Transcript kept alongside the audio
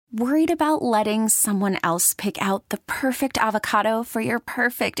Worried about letting someone else pick out the perfect avocado for your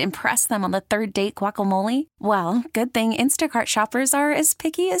perfect impress them on the third date guacamole? Well, good thing Instacart shoppers are as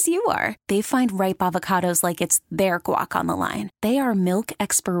picky as you are. They find ripe avocados like it's their guac on the line. They are milk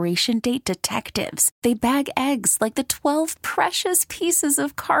expiration date detectives. They bag eggs like the 12 precious pieces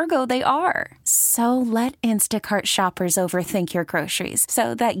of cargo they are. So let Instacart shoppers overthink your groceries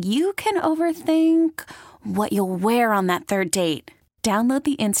so that you can overthink what you'll wear on that third date. Download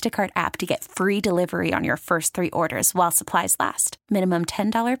the Instacart app to get free delivery on your first 3 orders while supplies last. Minimum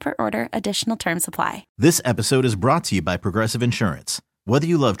 $10 per order. Additional terms apply. This episode is brought to you by Progressive Insurance. Whether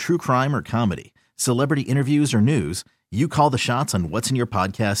you love true crime or comedy, celebrity interviews or news, you call the shots on what's in your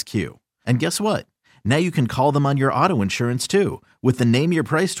podcast queue. And guess what? Now you can call them on your auto insurance too with the Name Your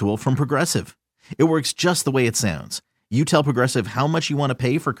Price tool from Progressive. It works just the way it sounds. You tell Progressive how much you want to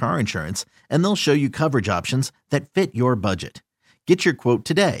pay for car insurance, and they'll show you coverage options that fit your budget. Get your quote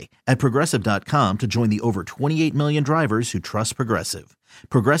today at Progressive.com to join the over 28 million drivers who trust Progressive.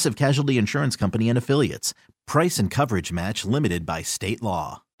 Progressive Casualty Insurance Company and Affiliates. Price and coverage match limited by state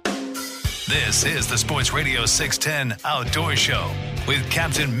law. This is the Sports Radio 610 Outdoor Show with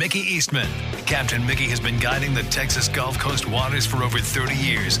Captain Mickey Eastman. Captain Mickey has been guiding the Texas Gulf Coast waters for over 30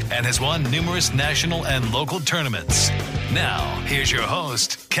 years and has won numerous national and local tournaments. Now, here's your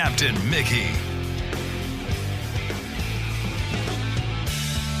host, Captain Mickey.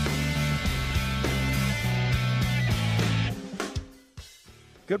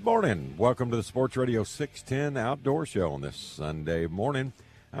 Good morning. Welcome to the Sports Radio 610 Outdoor Show on this Sunday morning.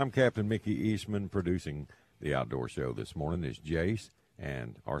 I'm Captain Mickey Eastman. Producing the Outdoor Show this morning is Jace,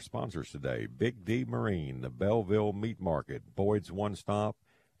 and our sponsors today, Big D Marine, the Belleville Meat Market, Boyd's One Stop,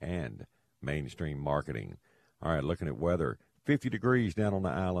 and Mainstream Marketing. All right, looking at weather, 50 degrees down on the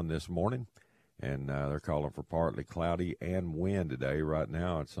island this morning, and they're calling for partly cloudy and wind today. Right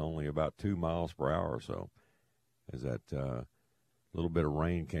now, it's only about 2 miles per hour or so. Is that a little bit of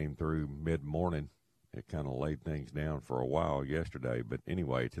rain came through mid-morning. It kind of laid things down for a while yesterday. But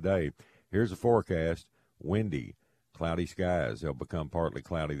anyway, today, here's the forecast. Windy, cloudy skies. They'll become partly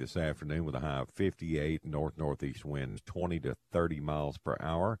cloudy this afternoon with a high of 58, north-northeast winds 20 to 30 miles per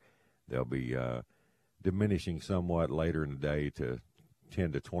hour. They'll be diminishing somewhat later in the day to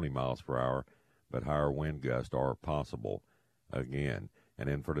 10 to 20 miles per hour, but higher wind gusts are possible again. And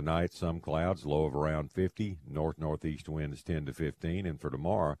then for tonight, some clouds, low of around 50, north-northeast winds 10 to 15. And for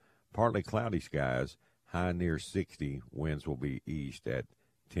tomorrow, partly cloudy skies, high near 60. Winds will be east at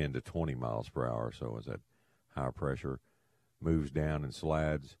 10 to 20 miles per hour. So as that high pressure moves down and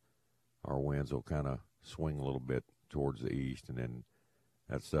slides, our winds will kind of swing a little bit towards the east, and then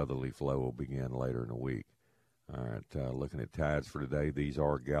that southerly flow will begin later in the week. All right, looking at tides for today, these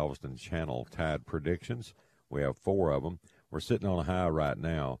are Galveston Channel tide predictions. We have 4 of them. We're sitting on a high right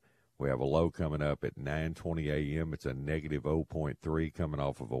now. We have a low coming up at 9:20 a.m. It's a negative 0.3 coming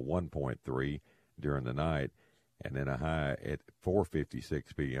off of a 1.3 during the night. And then a high at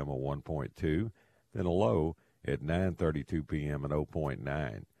 4:56 p.m., a 1.2. Then a low at 9:32 p.m. and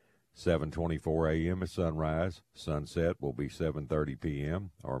 0.9. 7:24 a.m. is sunrise. Sunset will be 7:30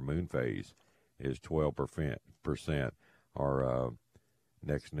 p.m. Our moon phase is 12%. Our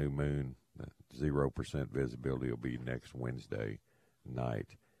next new moon, 0% visibility, will be next Wednesday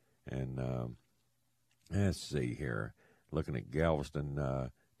night. And let's see here. Looking at Galveston,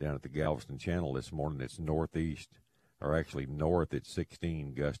 down at the Galveston Channel this morning, it's northeast, or actually north at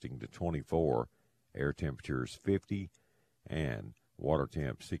 16, gusting to 24. Air temperature is 50, and water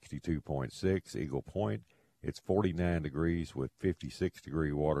temp 62.6. Eagle Point, it's 49 degrees with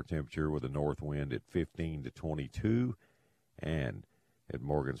 56-degree water temperature with a north wind at 15 to 22. And at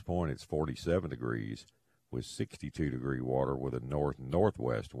Morgan's Point, it's 47 degrees with 62-degree water with a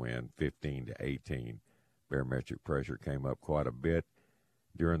north-northwest wind, 15 to 18. Barometric pressure came up quite a bit.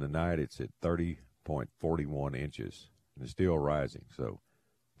 During the night, it's at 30.41 inches. And it's still rising, so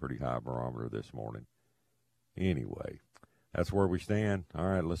pretty high barometer this morning. Anyway, that's where we stand. All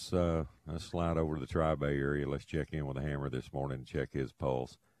right, let's slide over to the Tri-Bay area. Let's check in with the Hammer this morning and check his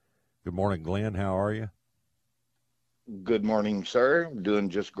pulse. Good morning, Glenn. How are you? Good morning, sir. I'm doing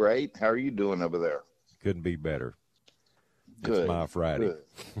just great. How are you doing over there? Couldn't be better. Good. It's my Friday.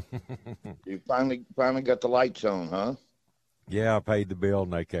 Good. You finally got the lights on, huh? Yeah, I paid the bill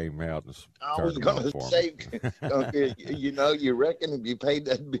and they came out and I was going to say, you reckon if you paid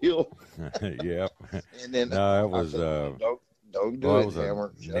that bill? Yep. And then no, it was don't do it, was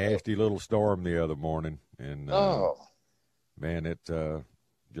Hammer. a nasty little storm the other morning, and man, it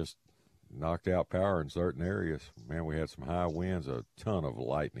just knocked out power in certain areas. Man, we had some high winds, a ton of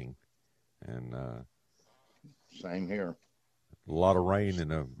lightning, and same here. A a lot of rain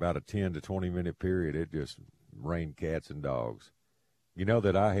in about a 10 to 20-minute period. It just rained cats and dogs. You know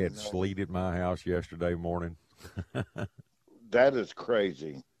that I had sleet at my house yesterday morning? That is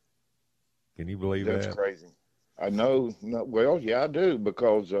crazy. Can you believe that? That's crazy. I know. No, well, yeah, I do,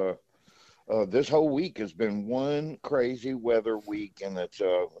 because this whole week has been one crazy weather week, and it's,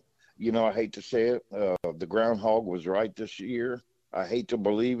 I hate to say it, the groundhog was right this year. I hate to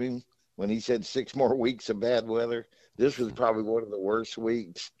believe him when he said 6 more weeks of bad weather. This was probably one of the worst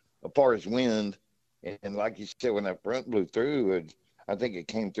weeks as far as wind. And like you said, when that front blew through, I think it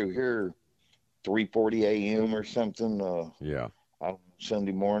came through here 3:40 a.m. or something. Yeah.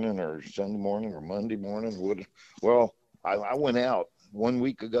 Sunday morning or Monday morning. Well, I went out 1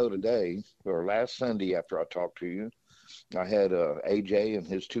 week ago today, or last Sunday after I talked to you. I had AJ and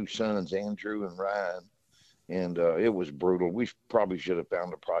his 2 sons, Andrew and Ryan, and it was brutal. We probably should have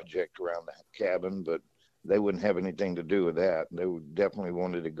found a project around that cabin, but they wouldn't have anything to do with that. They definitely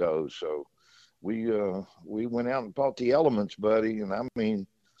wanted to go, so we went out and fought the elements, buddy. And I mean,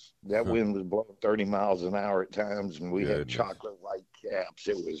 that wind was blowing 30 miles an hour at times, and we had chocolate white caps.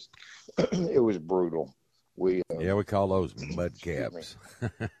 It was brutal. We call those mud caps.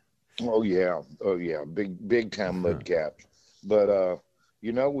 Oh yeah, big time mud caps. But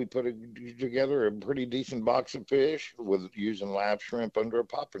we put together a pretty decent box of fish with using live shrimp under a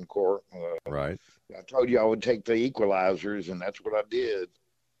popping cork. Right. I told you I would take the equalizers, and that's what I did.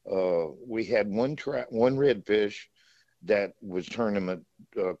 We had one redfish that was tournament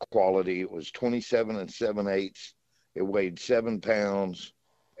quality. It was 27 7/8. It weighed 7 pounds.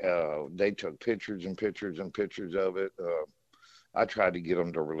 They took pictures and pictures and pictures of it. I tried to get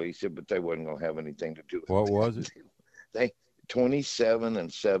them to release it, but they wasn't going to have anything to do with it. What was it? They 27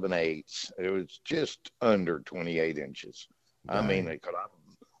 7/8. It was just under 28 inches. Dang. I mean,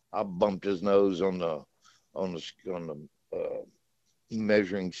 I bumped his nose on the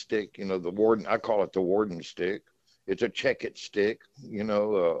measuring stick. The warden. I call it the warden stick. It's a check-it stick.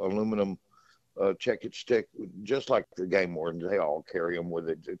 Aluminum check-it stick, just like the game wardens. They all carry them with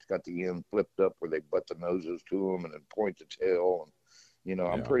it. It's got the end flipped up where they butt the noses to them and then point the tail. And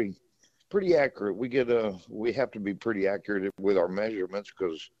I'm pretty accurate. We have to be pretty accurate with our measurements,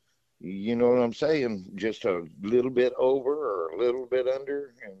 because you know what I'm saying. Just a little bit over or a little bit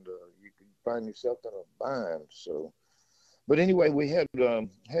under, and you can find yourself in a bind. So. But anyway, we had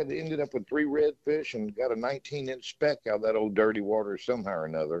ended up with 3 redfish and got a 19-inch speck out of that old dirty water somehow or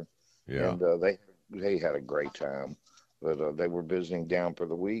another. Yeah. And they had a great time, but they were visiting down for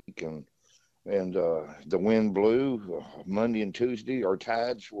the week, and the wind blew Monday and Tuesday. Our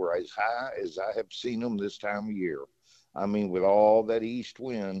tides were as high as I have seen them this time of year. I mean, with all that east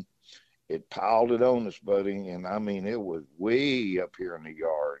wind, it piled it on us, buddy, and I mean, it was way up here in the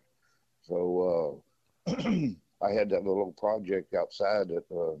yard. So I had that little project outside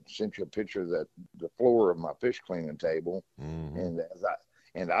that sent you a picture of the floor of my fish cleaning table. Mm-hmm.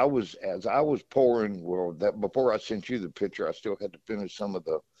 And as I was pouring, before I sent you the picture, I still had to finish some of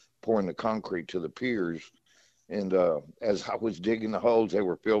the pouring the concrete to the piers. And as I was digging the holes, they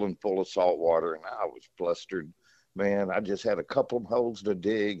were filling full of salt water, and I was flustered. Man, I just had a couple of holes to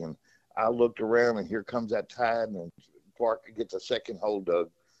dig, and I looked around, and here comes that tide, and before I could get the second hole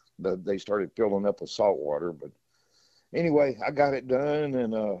dug, they started filling up with salt water. But anyway, I got it done,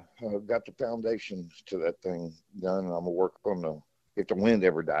 and got the foundations to that thing done. And I'm going to work on if the wind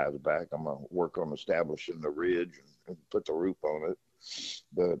ever dies back, I'm going to work on establishing the ridge and put the roof on it.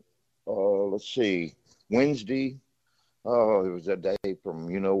 But let's see, Wednesday, it was that day from,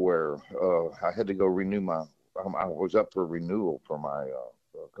 where I had to go renew I was up for renewal for my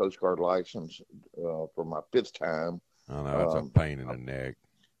Coast Guard license for my 5th time. Oh, no, that's a pain in the neck.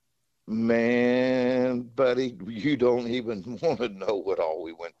 Man, buddy, you don't even want to know what all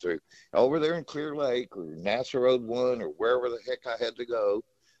we went through over there in Clear Lake or NASA Road 1 or wherever the heck I had to go.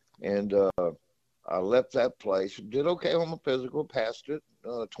 And I left that place, did okay on my physical, passed it,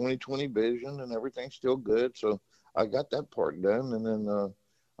 20/20 vision, and everything's still good. So I got that part done, and then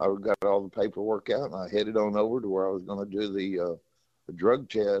I got all the paperwork out, and I headed on over to where I was going to do the drug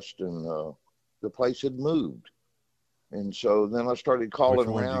test, and the place had moved. And so then I started calling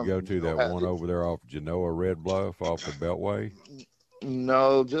around. Which one did you go to? That one over there off Genoa Red Bluff, off the Beltway?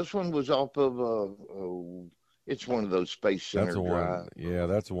 No, this one was off of, it's one of those Space Center drives. Yeah,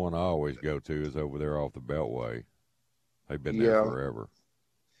 that's the one I always go to, is over there off the Beltway. They've been there forever.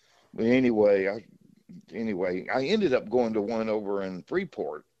 But anyway, I ended up going to one over in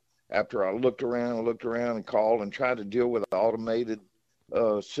Freeport after I looked around and called and tried to deal with automated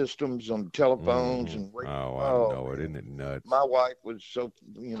systems on telephones. Mm-hmm. And I know it. Isn't it nuts? My wife was so,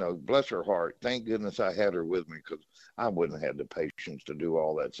 bless her heart. Thank goodness I had her with me, because I wouldn't have the patience to do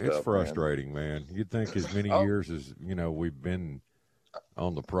all that stuff. It's frustrating, man. You'd think as many years as, we've been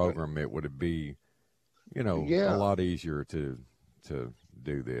on the program, it would be, a lot easier to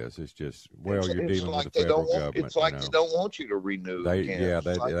do this. It's just, you're dealing with the federal government. It's like they don't want you to renew.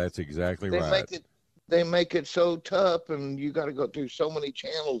 That's exactly right. They make it so tough, and you got to go through so many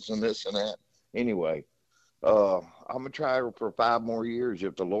channels and this and that. Anyway, I'm gonna try for 5 more years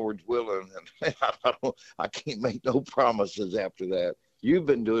if the Lord's willing, and I can't make no promises after that. You've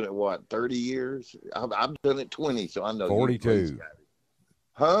been doing it 30 years? I've done it 20, so I know 42.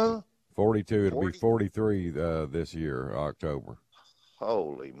 Huh? 42. It'll be 43 this year, October.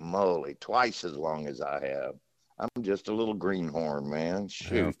 Holy moly! Twice as long as I have. I'm just a little greenhorn, man.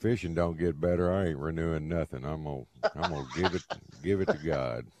 Shoot. Now, fishing don't get better. I ain't renewing nothing. I'm gonna give it to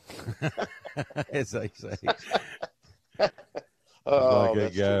God, as they say. Like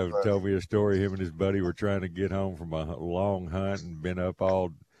that guy who told me a story. Him and his buddy were trying to get home from a long hunt and been up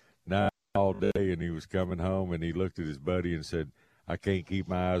all night, all day, and he was coming home, and he looked at his buddy and said, "I can't keep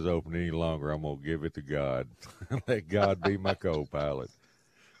my eyes open any longer. I'm gonna give it to God. Let God be my co-pilot."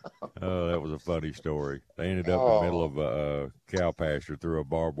 Oh, that was a funny story. They ended up in the middle of a cow pasture through a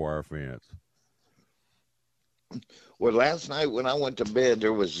barbed wire fence. Well, last night when I went to bed,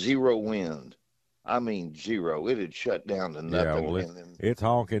 there was 0 wind. I mean, 0. It had shut down to nothing. Yeah, well, it's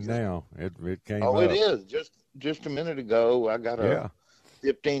honking now. It came up. Oh, it is. Just a minute ago, I got a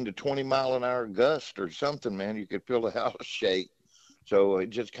 15 to 20 mile an hour gust or something, man. You could feel the house shake. So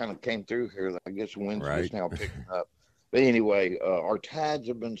it just kind of came through here. I guess the wind's just now picking up. But anyway, our tides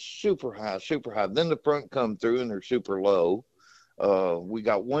have been super high, super high. Then the front come through, and they're super low. We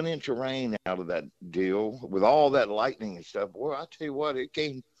got 1 inch of rain out of that deal with all that lightning and stuff. Boy, I tell you what, it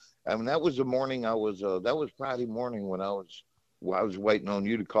came. I mean, that was the morning that was Friday morning when I was waiting on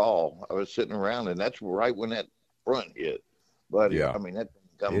you to call. I was sitting around, and that's right when that front hit. But, I mean, that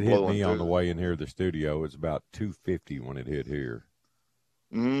it hit me on the way in here to the studio. It's about 2:50 when it hit here.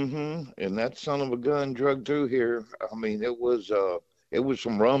 And that son of a gun drug through here. I mean, it was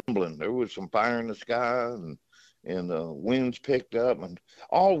some rumbling. There was some fire in the sky, and winds picked up. And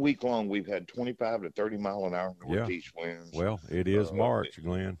all week long, we've had 25 to 30 mile an hour northeast winds. Well, it is March,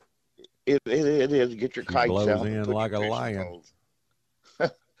 Glenn. It is. Get your kites blows out. In like a lion.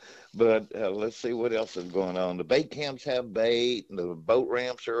 But let's see what else is going on. The bait camps have bait, and the boat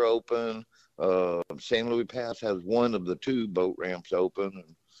ramps are open. San Luis Pass has 1 of the 2 boat ramps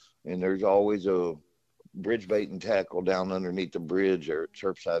open, and there's always a bridge bait and tackle down underneath the bridge there at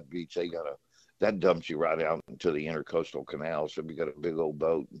Surfside Beach. That dumps you right out into the intercoastal canal. So if you got a big old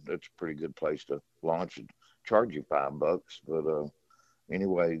boat, that's a pretty good place to launch and charge you $5. But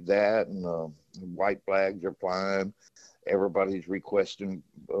anyway, that and white flags are flying. Everybody's requesting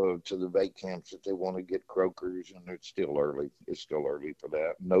to the bait camps that they want to get croakers, and it's still early. It's still early for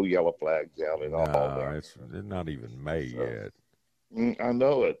that. No yellow flags out at all. It's not even May yet. I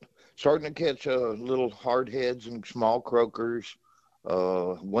know it. Starting to catch little hardheads and small croakers.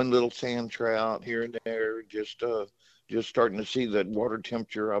 1 little sand trout here and there. Just starting to see that water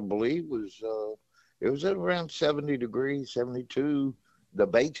temperature. I believe it was at around 70 degrees, 72. The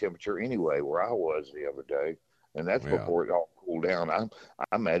bay temperature anyway, where I was the other day. And that's before it all cooled down. I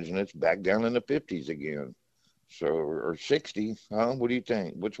imagine it's back down in the 50s again. So, or 60, huh? What do you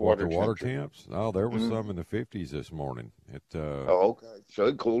think? Which water temps? Oh, there was some in the 50s this morning. Okay. So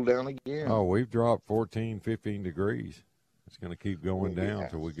it cooled down again. Oh, we've dropped 14, 15 degrees. It's going to keep going down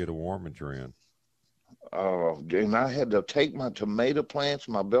until we get a warming trend. Oh, and I had to take my tomato plants,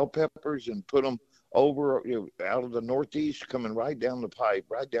 my bell peppers, and put them over out of the northeast, coming right down the pipe,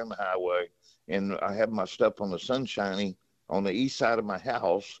 right down the highway. And I have my stuff on the sunshiny on the east side of my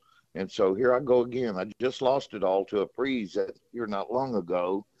house. And so here I go again. I just lost it all to a freeze here not long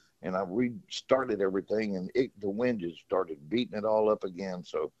ago. And I restarted everything, and the wind just started beating it all up again.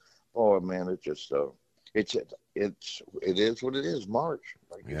 So, oh, man, it's just it is what it is, March.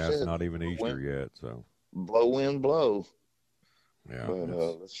 Like you said, it's not even Easter yet. So blow, wind, blow. Yeah,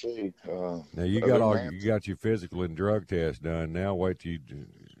 but let's see. Now you got your physical and drug test done. Now wait till you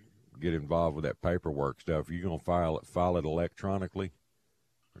get involved with that paperwork stuff. Are you gonna file it electronically,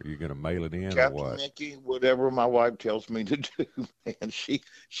 or are you gonna mail it in, Captain or what? Mickey, whatever my wife tells me to do, and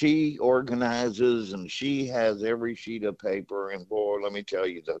she organizes, and she has every sheet of paper. And boy, let me tell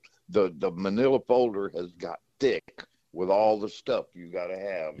you, the Manila folder has got thick with all the stuff you got to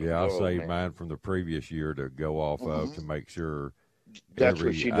have. Yeah, I saved mine from the previous year to go off of to make sure. That's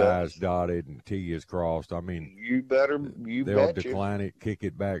every what she I's does. dotted and T is crossed. I mean, you they'll betcha. decline it, kick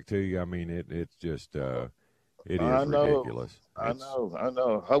it back to you. I mean, it's just It I is know. ridiculous. I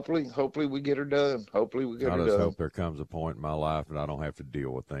know. Hopefully we get her done. Hopefully we get I her just done. hope there comes a point in my life that I don't have to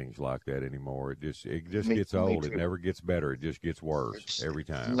deal with things like that anymore. It just Me gets old. It too. never gets better. It just gets worse It's every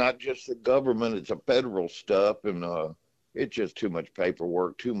time. not just the government; it's a federal stuff, and it's just too much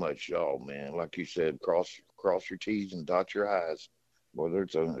paperwork, too much. Oh man, like you said, cross your T's and dot your I's. Well,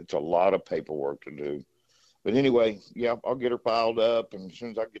 it's a lot of paperwork to do. But anyway, yeah, I'll get her filed up, and as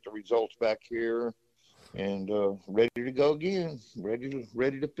soon as I get the results back here, and ready to go again, ready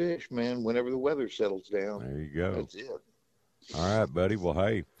to fish, man. Whenever the weather settles down. There you go. That's it. All right, buddy. Well,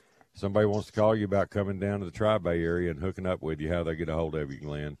 hey, somebody wants to call you about coming down to the Tri-Bay area and hooking up with you. How they get a hold of you,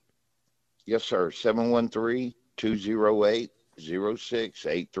 Glenn? Yes, sir.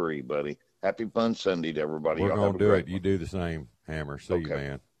 713-208-0683, buddy. Happy Fun Sunday to everybody. We're going to do it. One. You do the same, Hammer. See you, Okay.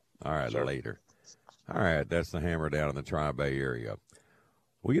 man. All right, Sure. later. All right, that's the Hammer down in the Tri-Bay area.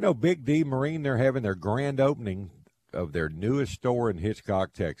 Well, you know, Big D Marine, they're having their grand opening of their newest store in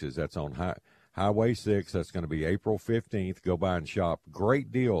Hitchcock, Texas. That's on Highway 6. That's going to be April 15th. Go by and shop. Great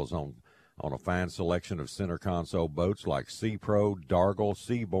deals on a fine selection of center console boats like Sea Pro, Dargle,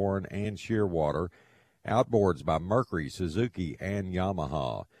 Seaborn, and Shearwater. Outboards by Mercury, Suzuki, and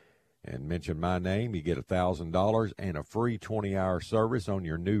Yamaha. And mention my name, you get $1,000 and a free 20-hour service on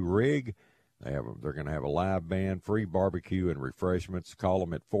your new rig. They're going to have a live band, free barbecue, and refreshments. Call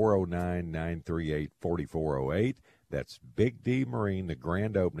them at 409-938-4408. That's Big D Marine, the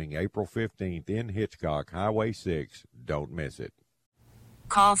grand opening, April 15th in Hitchcock, Highway 6. Don't miss it.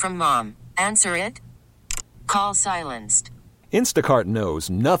 Call from mom. Answer it. Call silenced. Instacart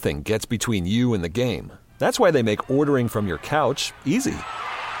knows nothing gets between you and the game. That's why they make ordering from your couch easy.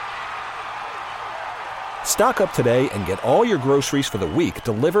 Stock up today and get all your groceries for the week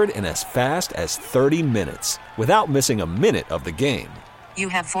delivered in as fast as 30 minutes without missing a minute of the game. You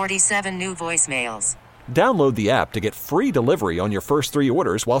have 47 new voicemails. Download the app to get free delivery on your first 3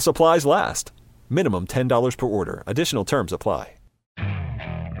 orders while supplies last. Minimum $10 per order. Additional terms apply.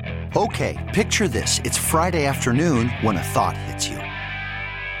 Okay, picture this. It's Friday afternoon when a thought hits you.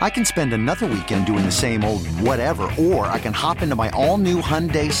 I can spend another weekend doing the same old whatever, or I can hop into my all-new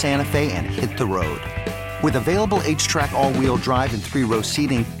Hyundai Santa Fe and hit the road. With available H-Track all-wheel drive and 3-row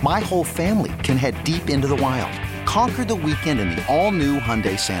seating, my whole family can head deep into the wild. Conquer the weekend in the all-new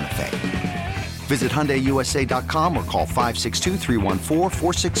Hyundai Santa Fe. Visit HyundaiUSA.com or call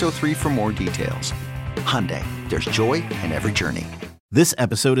 562-314-4603 for more details. Hyundai, there's joy in every journey. This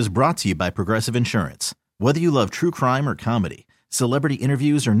episode is brought to you by Progressive Insurance. Whether you love true crime or comedy, celebrity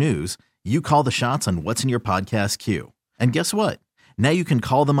interviews or news, you call the shots on what's in your podcast queue. And guess what? Now you can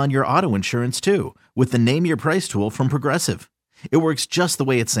call them on your auto insurance too with the Name Your Price tool from Progressive. It works just the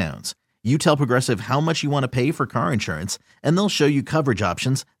way it sounds. You tell Progressive how much you want to pay for car insurance, and they'll show you coverage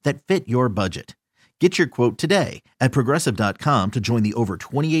options that fit your budget. Get your quote today at Progressive.com to join the over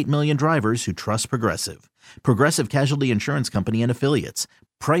 28 million drivers who trust Progressive. Progressive Casualty Insurance Company and Affiliates.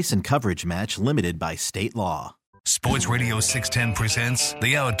 Price and coverage match limited by state law. Sports Radio 610 presents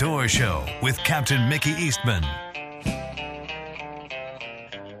The Outdoor Show with Captain Mickey Eastman.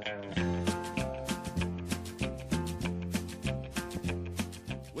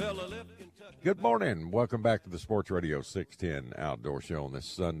 Good morning. Welcome back to the Sports Radio 610 Outdoor Show on this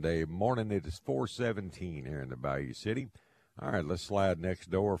Sunday morning. It is 4:17 here in the Bayou City. All right, let's slide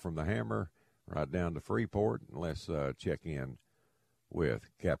next door from the Hammer right down to Freeport, and let's check in with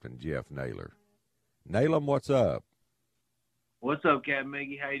Captain Jeff Naylor. Naylor, what's up? What's up, Captain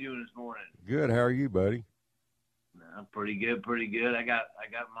Mickey? How you doing this morning? Good. How are you, buddy? I'm pretty good. I got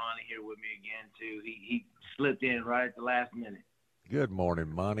Monty here with me again too. He slipped in right at the last minute. Good morning,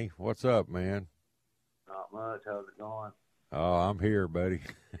 Monty. What's up, man? Not much. How's it going? Oh, I'm here, buddy.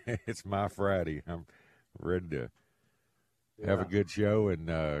 It's my Friday. I'm ready to have a good show and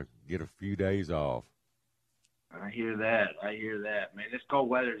get a few days off. I hear that, man. This cold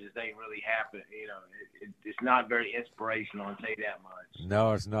weather just ain't really happening. You know, it's not very inspirational, I'll tell you that much.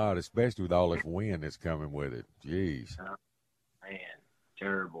 No, it's not, especially with all this wind that's coming with it. Jeez. Man,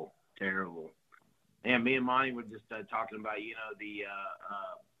 terrible. And me and Monty were just talking about,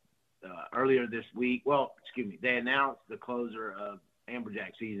 the earlier this week. Well, they announced the closer of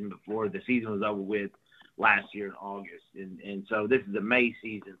amberjack season before the season was over with last year in August, and so this is the May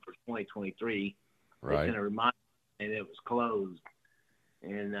season for 2023. Right. They sent a reminder and it was closed,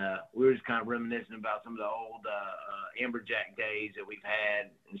 and we were just kind of reminiscing about some of the old amberjack days that we've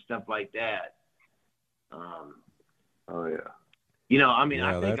had and stuff like that. Oh yeah. I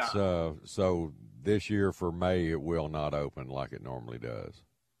think that's so. This year for May, it will not open like it normally does.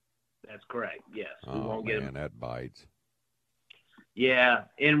 That's correct. Yes, We won't get them. That bites. Yeah,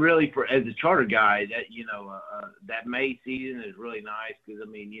 and really as a charter guy, that that May season is really nice because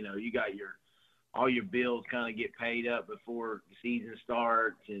you got all your bills kind of get paid up before the season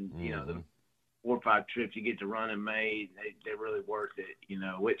starts, and the 4 or 5 trips you get to run in May, they're really worth it.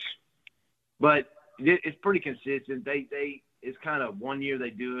 But it's pretty consistent. It's kind of 1 year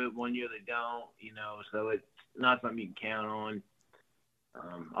they do it, 1 year they don't, so it's not something you can count on.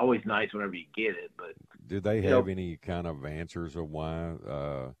 Always nice whenever you get it, but do they have any kind of answers of why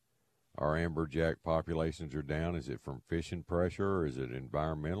our amberjack populations are down? Is it from fishing pressure, or is it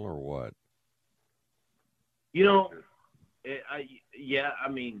environmental, or what?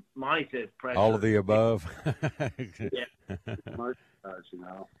 Monty says pressure. All of the above. Yeah.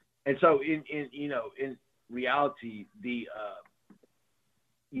 And so in reality, the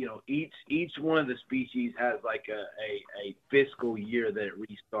each one of the species has like a fiscal year that it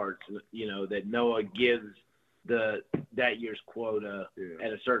restarts, that NOAA gives that year's quota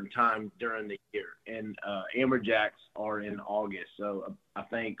at a certain time during the year. And amberjacks are in August, so I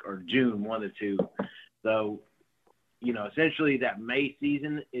think, or June, 1 or 2. So, essentially that May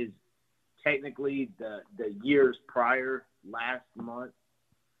season is technically the years prior last month,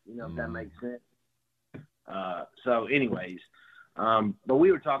 if that makes sense. So anyways, but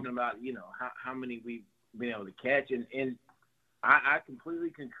we were talking about, how many we've been able to catch. And I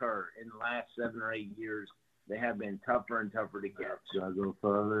completely concur. In the last 7 or 8 years, they have been tougher and tougher to catch. Gotta go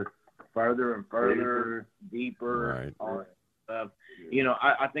further and further, deeper. Right. All that stuff.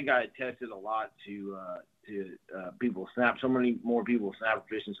 I think I attested a lot to people so many more people snapper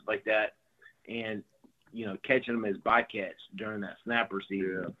fishing and stuff like that. And, catching them as bycatch during that snapper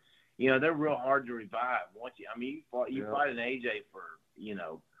season. Yeah. They're real hard to revive. Once you fight an AJ for,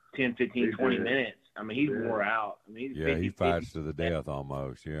 10, 15, 20 minutes. He's wore out. He's 50, he fights 50, to the death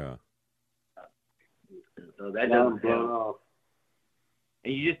almost, yeah. So that doesn't help.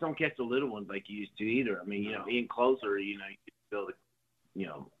 And you just don't catch the little ones like you used to either. In closer, you feel the,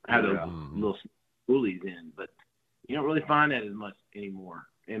 have those little schoolies in, but you don't really find that as much anymore,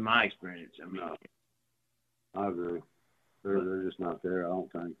 in my experience. I agree. They're just not there, I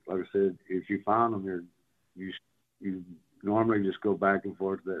don't think. Like I said, if you find them, you normally just go back and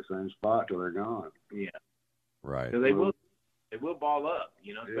forth to that same spot till they're gone. Yeah. Right. So they will ball up,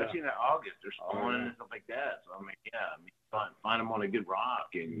 especially in that August. They're spawning and stuff like that. So find them on a good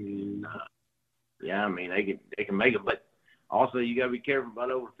rock, and they can make them. But also, you got to be careful about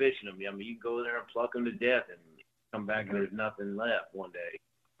overfishing them. You can go there and pluck them to death, and come back and there's nothing left one day.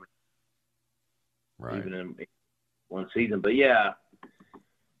 Right. Even in one season. But yeah,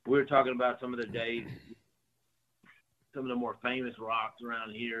 we were talking about some of the days, some of the more famous rocks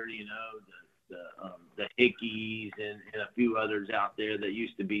around here. The Hickeys and a few others out there that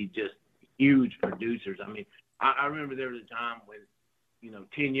used to be just huge producers. I remember there was a time when,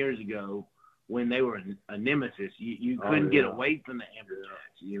 10 years ago, when they were a nemesis, you couldn't get away from the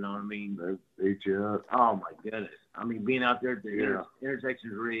amberjacks. You know what I mean? They eat you up. Oh my goodness! being out there at the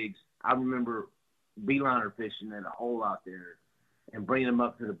intersections rigs, I remember beeliner fishing in a hole out there and bringing them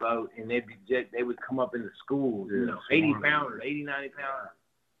up to the boat, and they would come up in the schools, 80-pounders, 80, 90-pounders.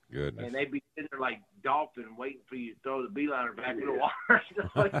 Goodness. And they'd be sitting there like dolphin waiting for you to throw the beeliner back in the water.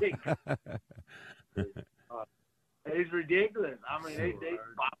 It's ridiculous. They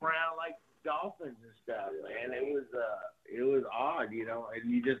pop around like dolphins and stuff, man. It was odd,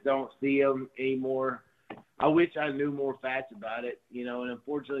 and you just don't see them anymore. I wish I knew more facts about it, and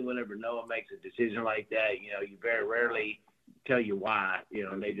unfortunately whenever Noah makes a decision like that, you very rarely tell you why,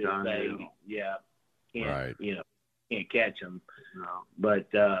 and they just say, can't catch them. No. But,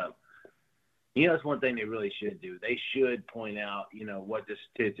 that's one thing they really should do. They should point out, what the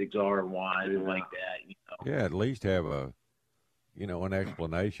statistics are and why and like that, Yeah, at least have an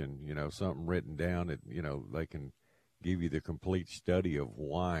explanation, something written down that, they can give you the complete study of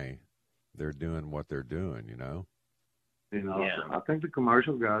why they're doing what they're doing, I think the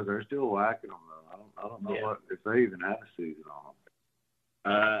commercial guys are still whacking them, though. I don't know if they even have a season on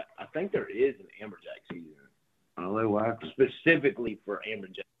them. I think there is an amberjack season. Oh, they whack them. Specifically for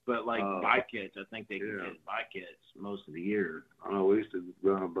amberjack. But like bycatch, I think they can catch bycatch most of the year. I know we used to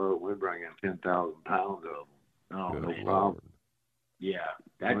run a boat. We'd bring in 10,000 pounds of them. Oh, Good man. Lord. Yeah,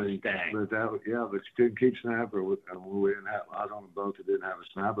 that's a stack. But but you couldn't keep snapper. We didn't have. I was on a boat that didn't have a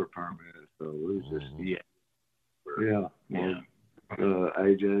snapper permit, so it was just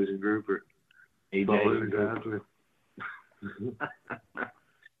AJ's and grouper. AJ's exactly.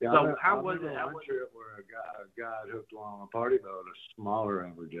 So how was it? One trip where a guy had hooked one on a party boat, a smaller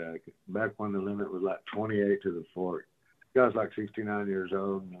amberjack, back when the limit was like 28 to the fork. The guy was like 69 years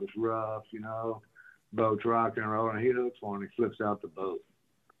old, and it was rough, boat's rocking and rolling. He hooks one. He flips out the boat.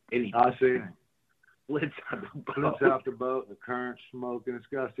 And I see him. flips out the boat. Flips out the boat. The current's smoking. This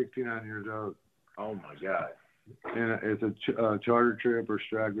guy's 69 years old. Oh, my God. And it's a charter trip or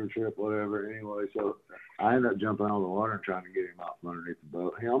straggler trip, whatever. Anyway, so I ended up jumping out of the water and trying to get him out from underneath the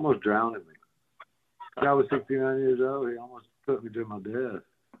boat. He almost drowned me. I was 69 years old. He almost put me to my death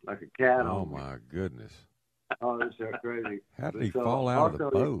like a cat. Oh, on me. my goodness. Oh, that's so crazy. How did he fall out of the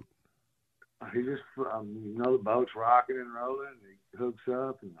boat? He just, the boat's rocking and rolling. And he hooks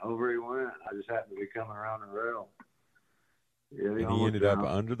up, and over he went. I just happened to be coming around the rail. Yeah, And he ended up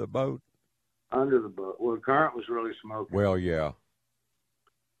under the boat? Under the boat. Well, the current was really smoking. Well, yeah.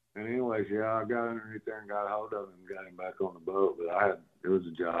 And anyways, yeah, I got underneath there and got a hold of him and got him back on the boat. But it was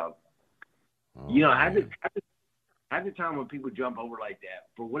a job. Oh, I had the time when people jump over like that,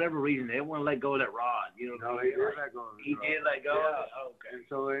 for whatever reason, they don't want to let go of that rod. No, he did let go of the rod. He did let go of it? Oh, okay. And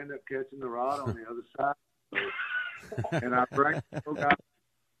so they ended up catching the rod on the other side. And I bring the guy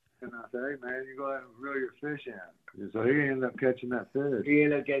and I say, hey, man, you go ahead and reel your fish in. And so he ended up catching that fish. He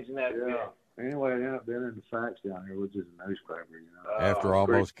ended up catching that fish. Anyway, it ended up being in the facts down here, which is a newspaper, After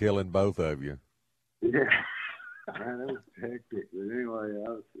almost killing both of you. Yeah. Man, it was hectic. But anyway, it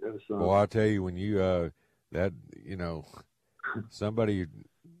was something. Well, I tell you, when you, somebody,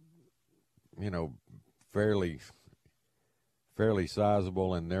 fairly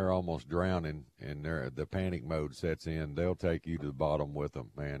sizable and they're almost drowning and the panic mode sets in, they'll take you to the bottom with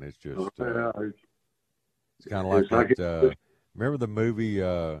them, man. It's just, it's kind of like that. Remember the movie,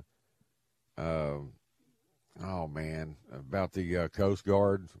 about the Coast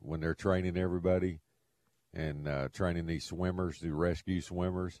Guard when they're training everybody and training these swimmers, the rescue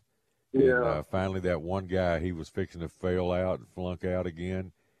swimmers. Yeah. And finally that one guy, he was fixing to flunk out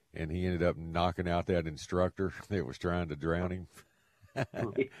again, and he ended up knocking out that instructor that was trying to drown him.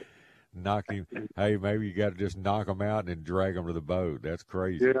 Knocked him. Hey, maybe you got to just knock him out and then drag him to the boat. That's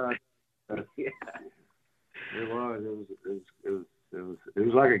crazy. Yeah. It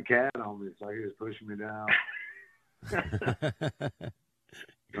was like a cat on me. It's like he was pushing me down.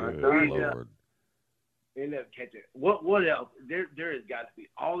 Good Lord. End up catching. What else? There has got to be,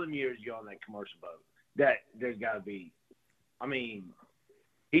 all them years you're on that commercial boat, that there's got to be. I mean,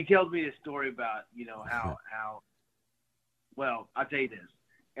 he tells me this story about how. Well, I'll tell you this.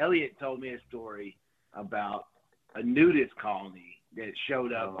 Elliot told me a story about a nudist colony that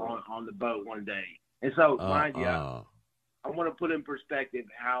showed up on the boat one day, and so mind you, I want to put in perspective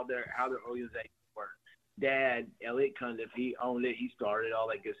how their organization worked. Dad, Elliot Cundiff, he owned it. He started all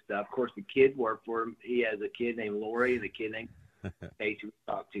that good stuff. Of course, the kid worked for him. He has a kid named Lori and a kid named Casey we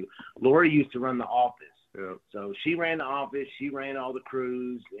talked to. Lori used to run the office. Yeah. So she ran the office. She ran all the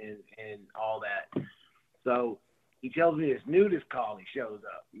crews and all that. So he tells me this nudist colony shows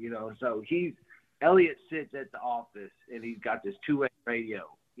up, So Elliot sits at the office, and he's got this two-way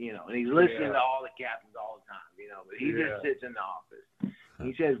radio, and he's listening to all the captains all the time, but he just sits in the office. And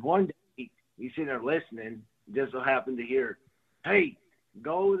he says one day, he's sitting there listening, just so happened to hear, hey,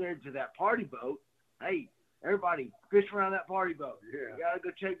 go over there to that party boat. Hey, everybody, fish around that party boat. Yeah. You got to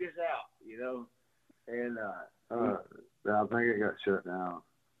go check this out, And I think it got shut down.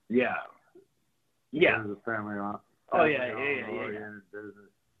 Yeah. Yeah. It was a family on. Oh, yeah.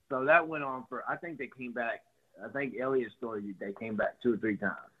 So that went on for, I think they came back, I think Elliot's story, they came back 2 or 3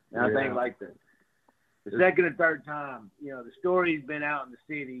 times. And I think like the second or third time, the story's been out in the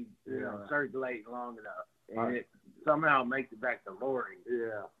city, circulating long enough, and it somehow makes it back to Lori.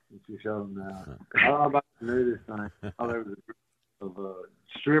 Yeah, she showed them now. I don't know about the nudist thing. There was a group of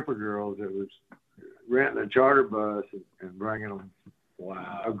stripper girls that was renting a charter bus and bringing them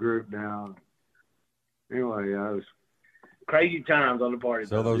a group down. Anyway, it was crazy times on the party.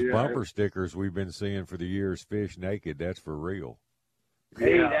 So those bumper stickers we've been seeing for the years, fish naked, that's for real.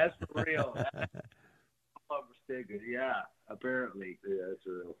 Hey, that's for real. Bumper stickers, apparently. Yeah, that's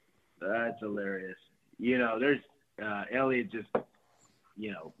real. That's hilarious. There's Elliot just,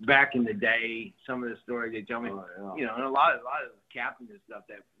 back in the day, some of the stories they tell me, and a lot of captains and stuff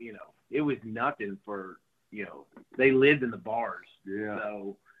that, it was nothing for, they lived in the bars. Yeah.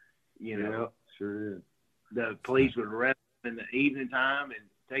 So, sure did. The police would arrest them in the evening time and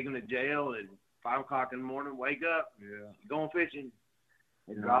take them to jail, and 5 o'clock in the morning, wake up, going fishing.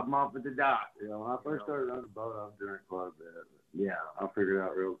 And drop them off at the dock. Yeah, when I first started on the boat, I was drinking quite a bit. Yeah, I figured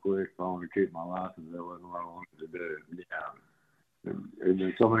out real quick if I wanted to keep my license, that wasn't what I wanted to do. Yeah. There's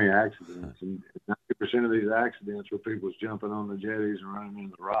been so many accidents, and 90% of these accidents where people's jumping on the jetties and running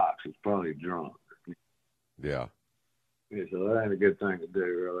into the rocks, it's probably drunk. Yeah. Yeah, so that ain't a good thing to do,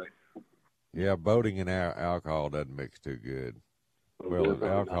 really. Yeah, boating and alcohol doesn't mix too good. Well,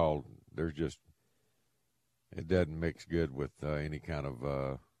 alcohol, there's just it doesn't mix good with any kind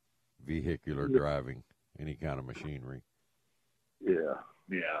of vehicular driving, any kind of machinery. Yeah.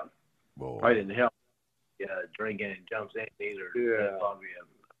 Boy. Probably didn't help. Drinking and jumps in either. Yeah. That's probably a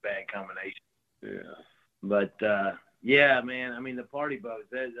bad combination. Yeah. But yeah, man. I mean, the party boats.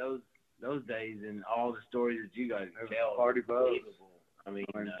 Those days and all the stories that you guys tell. Party boats. I mean,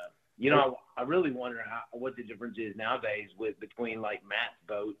 I really wonder what the difference is nowadays between like Matt's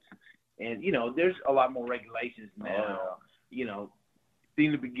boats and there's a lot more regulations now.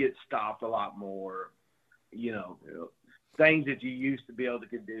 Seem to get stopped a lot more. Things that you used to be able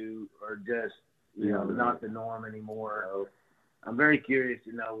to do are just not the norm anymore. I'm very curious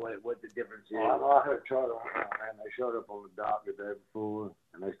to know what the difference is. I had a charter on, man. They showed up on the dock the day before,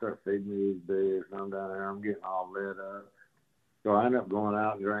 and they start feeding me these beers, and I'm down there. I'm getting all lit up. So I end up going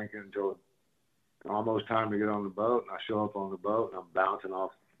out and drinking until almost time to get on the boat, and I show up on the boat, and I'm bouncing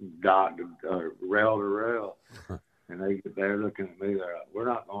off dock to rail to rail. And they're looking at me. They're like, "We're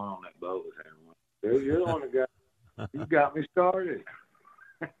not going on that boat with anyone. Dude, you're the one that you got me started."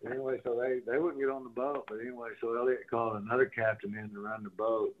 Anyway, so they wouldn't get on the boat. But anyway, so Elliot called another captain in to run the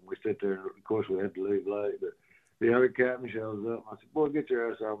boat. And we sit there, and of course, we had to leave late. But the other captain shows up. I said, "Boy, get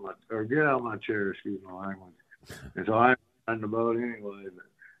your ass out of my chair, excuse my language." And so I ran the boat anyway. But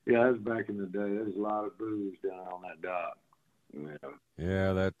yeah, that was back in the day. There was a lot of booze down on that dock.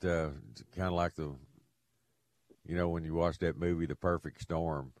 Yeah, that kind of like when you watch that movie, The Perfect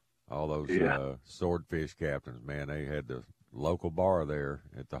Storm, all those swordfish captains, man, they had the local bar there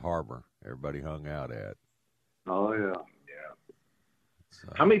at the harbor everybody hung out at. Oh, yeah.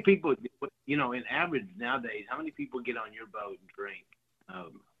 So, how many people, in average nowadays, how many people get on your boat and drink?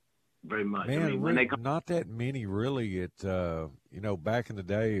 Very much. Man, I mean, when they come, not that many, really. It, back in the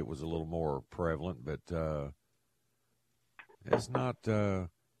day it was a little more prevalent, but it's not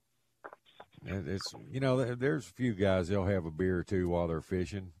it's there's a few guys, they'll have a beer or two while they're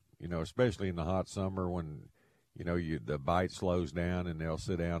fishing, especially in the hot summer when the bite slows down and they'll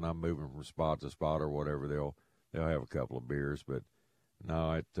sit down. I'm moving from spot to spot or whatever. They'll have a couple of beers, but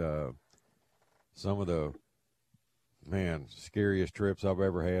no, some of the scariest trips I've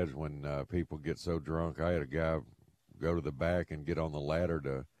ever had is when people get so drunk. I had a guy go to the back and get on the ladder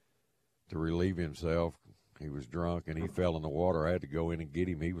to relieve himself. He was drunk and he fell in the water. I had to go in and get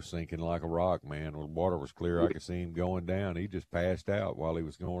him. He was sinking like a rock, man. When the water was clear, I could see him going down. He just passed out while he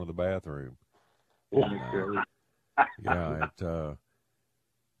was going to the bathroom.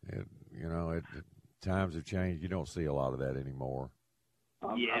 Times have changed. You don't see a lot of that anymore.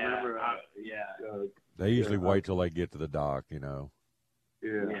 They usually wait till they get to the dock, Yeah.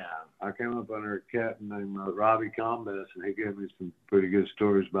 I came up under a captain named Robbie Combess, and he gave me some pretty good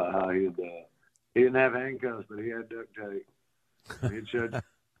stories about how he didn't have handcuffs, but he had duct tape. He'd shut down.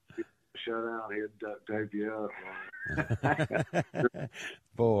 He'd duct tape you up.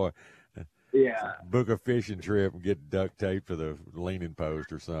 Boy. Yeah. Book a fishing trip and get duct tape to the leaning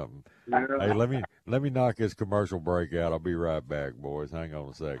post or something. Yeah. Hey, let me knock this commercial break out. I'll be right back, boys. Hang on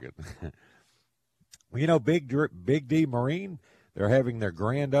a second. Big D Marine, they're having their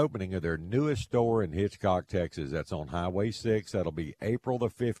grand opening of their newest store in Hitchcock, Texas. That's on Highway 6. That'll be April the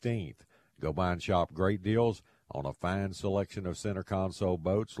 15th. Go by and shop great deals on a fine selection of center console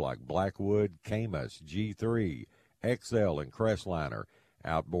boats like Blackwood, Camus, G3, XL, and Crestliner.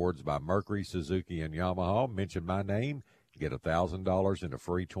 Outboards by Mercury, Suzuki, and Yamaha. Mention my name. Get $1,000 in a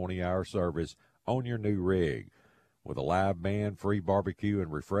free 20-hour service on your new rig. With a live band, free barbecue,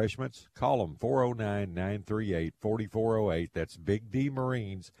 and refreshments, call them 409-938-4408. That's Big D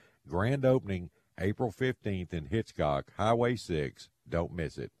Marines. Grand opening April 15th in Hitchcock, Highway 6. Don't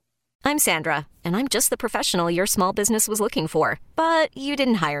miss it. I'm Sandra, and I'm just the professional your small business was looking for. But you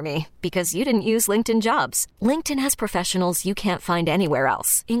didn't hire me because you didn't use LinkedIn Jobs. LinkedIn has professionals you can't find anywhere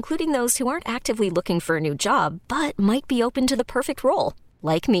else, including those who aren't actively looking for a new job, but might be open to the perfect role,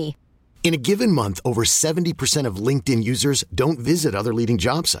 like me. In a given month, over 70% of LinkedIn users don't visit other leading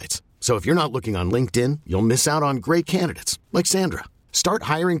job sites. So if you're not looking on LinkedIn, you'll miss out on great candidates, like Sandra. Start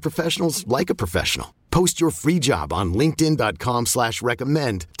hiring professionals like a professional. Post your free job on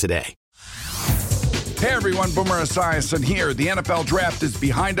linkedin.com/recommend today. Hey everyone, Boomer Esiason here. The NFL Draft is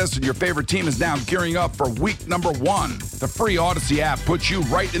behind us and your favorite team is now gearing up for week number 1. The free Odyssey app puts you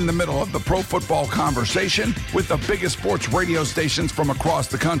right in the middle of the pro football conversation with the biggest sports radio stations from across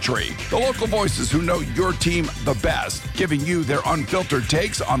the country. The local voices who know your team the best, giving you their unfiltered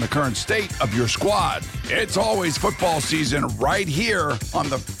takes on the current state of your squad. It's always football season right here on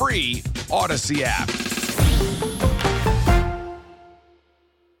the free Odyssey app.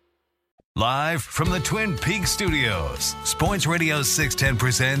 Live from the Twin Peaks studios, Sports Radio 610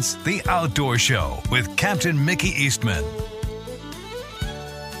 presents The Outdoor Show with Captain Mickey Eastman.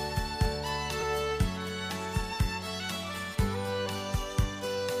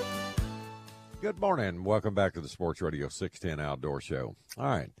 Good morning. Welcome back to the Sports Radio 610 Outdoor Show. All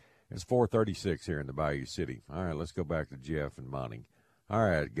right. It's 4:36 here in the Bayou City. All right, let's go back to Jeff and Monty. All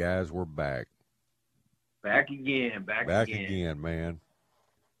right, guys, we're back. Back again. Back again, man.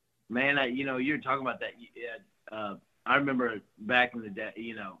 Man, you're talking about that. I remember back in the day,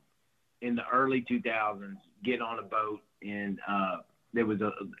 in the early 2000s, getting on a boat, and it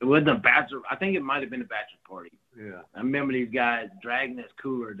wasn't a bachelor. I think it might have been a bachelor party. Yeah. I remember these guys dragging this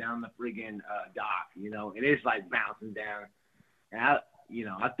cooler down the friggin' dock, and it's like bouncing down. And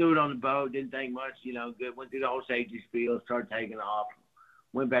I threw it on the boat, didn't think much, good. Went through the whole safety spiel, started taking off,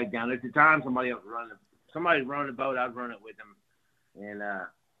 went back down. At the time, somebody was running the boat. I was running it with them, and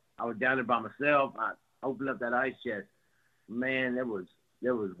I was down there by myself. I opened up that ice chest. Man, there was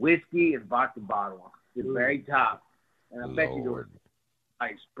whiskey and vodka bottle at the very top, and I bet you there was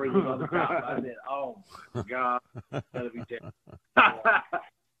ice sprinkled on the top. I said, "Oh my God, that'll be terrible."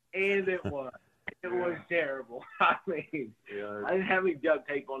 And it was terrible. I mean, I didn't have any duct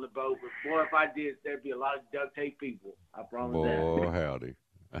tape on the boat, but boy, if I did, there'd be a lot of duct tape people. I promise boy, that.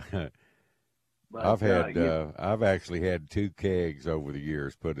 Howdy. But, I've actually had 2 kegs over the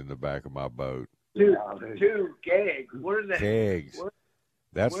years put in the back of my boat. Two kegs. What are they? Kegs.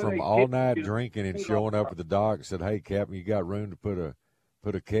 That's what from all night drinking and showing up at the dock and said, "Hey, Captain, you got room to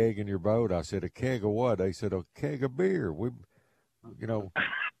put a keg in your boat?" I said, "A keg of what?" They said, "A keg of beer." The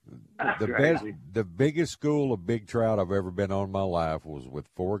biggest school of big trout I've ever been on in my life was with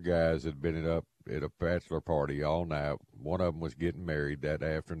 4 guys that had been up at a bachelor party all night. One of them was getting married that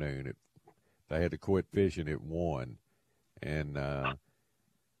afternoon. They had to quit fishing at 1, and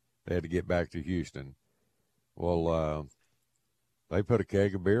they had to get back to Houston. Well, they put a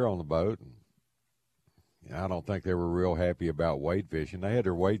keg of beer on the boat, and I don't think they were real happy about wade fishing. They had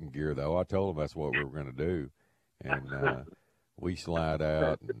their wading gear, though. I told them that's what we were going to do, and we slide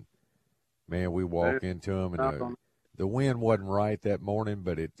out, and, man, we walk into them, and the wind wasn't right that morning,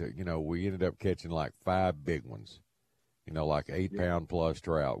 but we ended up catching like 5 big ones, like 8-pound-plus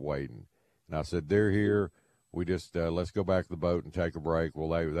trout wading. And I said, "They're here. We just let's go back to the boat and take a break." Well,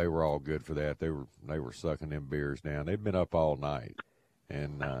 they were all good for that. They were sucking them beers down. They'd been up all night,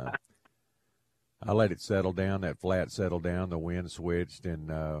 and I let it settle down. That flat settled down. The wind switched,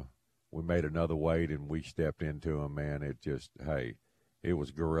 and we made another wade, and we stepped into them. Man, it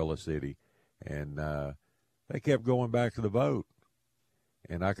was Gorilla City, and they kept going back to the boat,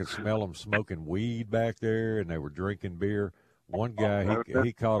 and I could smell them smoking weed back there, and they were drinking beer. One guy,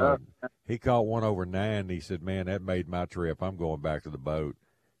 he caught one over 9. He said, "Man, that made my trip. I'm going back to the boat."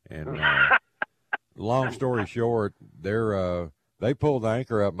 And long story short, they pulled the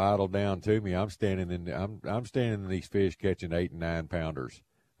anchor up, idled down to me. I'm standing in these fish catching 8 and 9 pounders.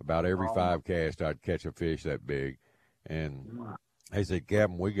 About every 5 casts, I'd catch a fish that big. And they said,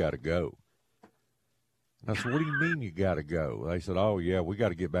 "Captain, we got to go." And I said, "What do you mean you got to go?" They said, "Oh yeah, we got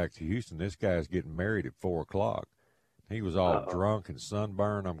to get back to Houston. This guy's getting married at 4 o'clock." He was all drunk and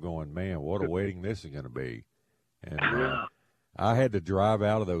sunburned. I'm going, man, what a wedding this is going to be. And I had to drive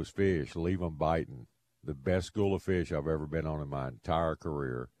out of those fish, leave them biting. The best school of fish I've ever been on in my entire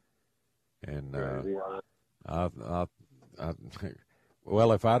career. And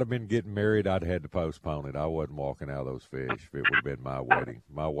well, if I'd have been getting married, I'd had to postpone it. I wasn't walking out of those fish if it would have been my wedding.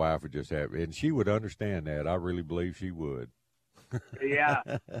 My wife would just have, and she would understand that. I really believe she would. Yeah.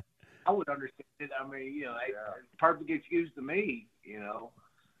 I would understand it. I mean, perfect excuse to me,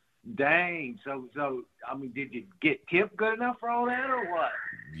 Dang. So, I mean, did you get tipped good enough for all that or what?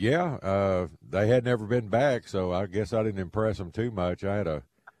 Yeah. They had never been back, so I guess I didn't impress them too much. I had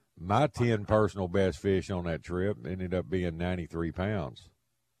my 10 personal best fish on that trip ended up being 93 pounds.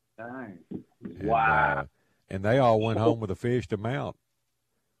 Dang. Wow. And they all went home with a fish to mount.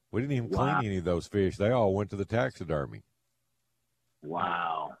 We didn't even clean any of those fish. They all went to the taxidermy.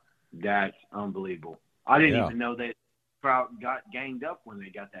 Wow. That's unbelievable. I didn't even know that trout got ganged up when they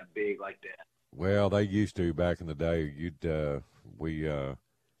got that big like that. Well, they used to back in the day. We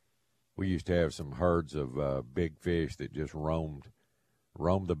used to have some herds of big fish that just roamed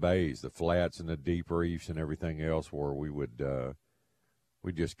the bays, the flats and the deep reefs and everything else, where we'd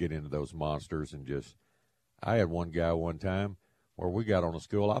just get into those monsters and just. I had one guy one time where we got on a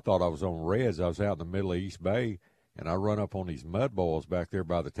school. I thought I was on Reds. I was out in the middle of East Bay. And I run up on these mud boils back there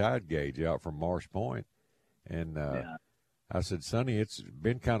by the tide gauge out from Marsh Point. And I said, Sonny, it's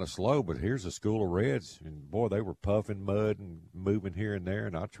been kind of slow, but here's a school of reds. And, boy, they were puffing mud and moving here and there,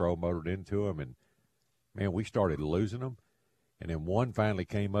 and I troll-motored into them. And, man, we started losing them. And then one finally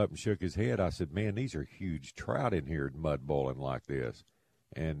came up and shook his head. I said, man, these are huge trout in here mud boiling like this.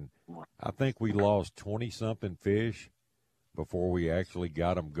 And I think we lost 20-something fish before we actually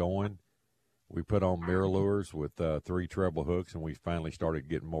got them going. We put on mirror lures with 3 treble hooks, and we finally started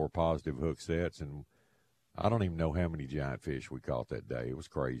getting more positive hook sets. And I don't even know how many giant fish we caught that day. It was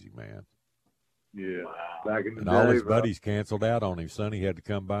crazy, man. Yeah. Back in the and day, all his buddies canceled out on him. Sonny had to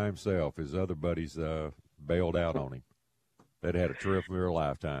come by himself. His other buddies bailed out on him. They'd had a trip of their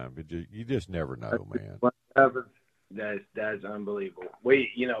lifetime. You just never know, man. What happened? That's unbelievable.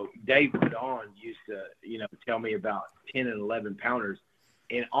 We, Dave Quidon used to, tell me about 10 and 11 pounders.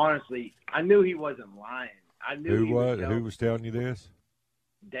 And honestly, I knew he wasn't lying. I knew Who was telling you this?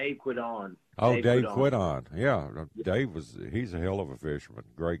 Dave Quidon. Oh, Dave Quidon. Yeah, Dave he's a hell of a fisherman.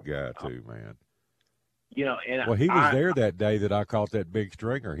 Great guy too, man. And he was there that day that I caught that big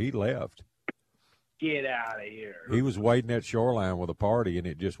stringer. He left. Get out of here. He was waiting at shoreline with a party, and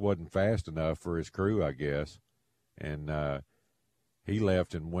it just wasn't fast enough for his crew, I guess. And he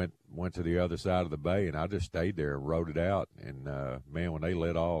left and went to the other side of the bay, and I just stayed there and rode it out. And man, when they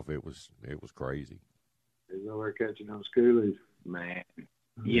let off, it was crazy. There's nowhere catching those schoolies, man.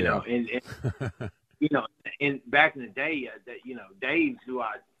 And back in the day, Dave's who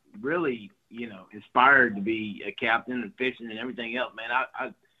I really inspired to be a captain and fishing and everything else. Man,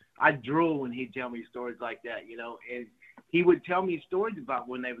 I drool when he'd tell me stories like that, and he would tell me stories about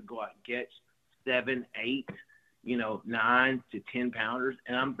when they would go out and catch 7, 8, 9 to 10 pounders.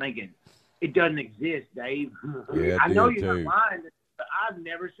 And I'm thinking, it doesn't exist, Dave. Yeah, I know you're not lying, but I've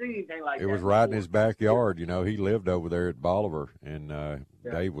never seen anything like that. It was right in his backyard. He lived over there at Bolivar, and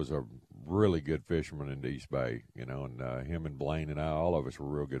Dave was a really good fisherman in the East Bay, and him and Blaine and I, all of us were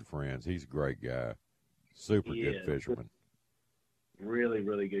real good friends. He's a great guy, super good fisherman. Really,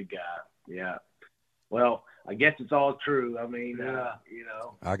 really good guy. Yeah. Well, I guess it's all true. I mean,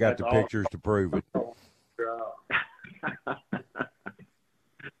 I got the pictures to prove it.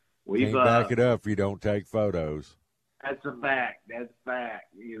 Can't back it up if you don't take photos. That's a fact. That's a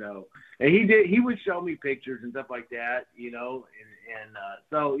fact. And he would show me pictures and stuff like that.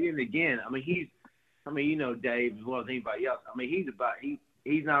 So and again, Dave as well as anybody else.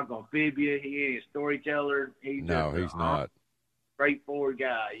 He's not gonna fib you. He ain't a storyteller. He's not. Straightforward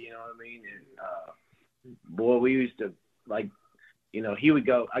guy, And boy, we used to he would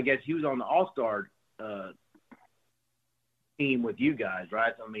go. I guess he was on the All-Star team with you guys,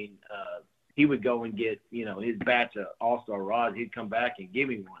 right? He would go and get his batch of All-Star rods. He'd come back and give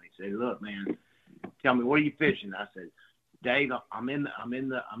me one. He'd say, "Look, man, tell me, what are you fishing?" I said, "Dave, I'm out in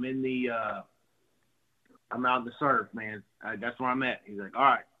the surf, man. That's where I'm at." He's like, "All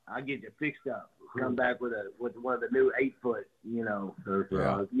right, I'll get you fixed up." Come back with one of the new 8-foot, surf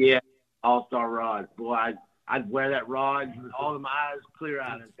rods. Yeah, All-Star rods. Boy, I'd wear that rod, all of my eyes clear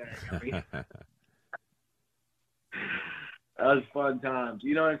out of there. That was fun times.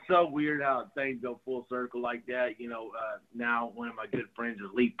 It's so weird how things go full circle like that. Now one of my good friends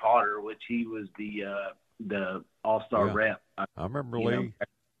is Lee Potter, which he was the All-Star rep. I remember Lee.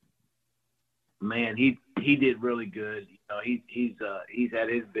 Man, he did really good. He's had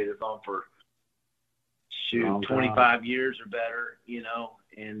his business on for 25 years or better,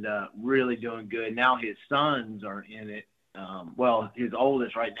 and really doing good. Now his sons are in it. His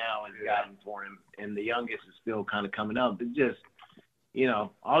oldest right now is guiding for him, and the youngest is still kind of coming up. It's just,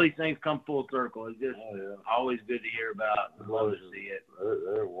 all these things come full circle. It's just always good to hear about. Love to see it.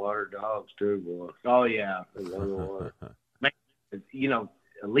 They're water dogs too, boy. Oh yeah. They love the water. Man,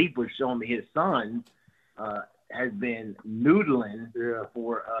 Leap was showing me his son has been noodling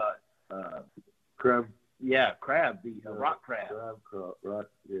for crab. Yeah, crab, the rock crab.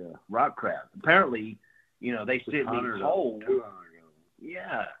 Rock crab. Apparently, they sit in these holes.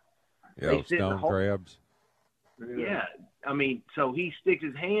 Yeah. Yeah, stone crabs. Yeah. So he sticks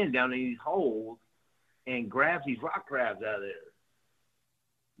his hand down in these holes and grabs these rock crabs out of there.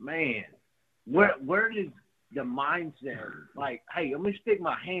 Man, where does the mindset, like, hey, I'm going to stick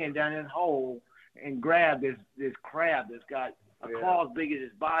my hand down in this hole and grab this crab that's got a claw as big as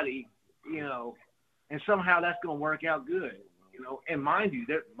his body, and somehow that's going to work out good, And mind you,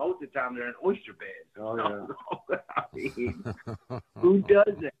 most of the time they're in oyster beds. Oh, yeah. Who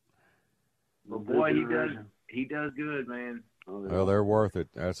does that? But boy, he does good, man. Well, they're worth it.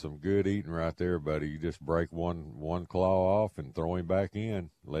 That's some good eating right there, buddy. You just break one claw off and throw him back in.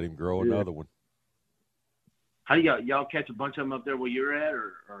 Let him grow another one. How do y'all catch a bunch of them up there where you're at,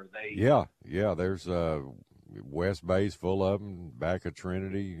 or are they? Yeah. There's West Bay's full of them. Back of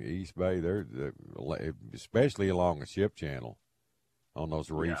Trinity, East Bay, they're especially along the ship channel, on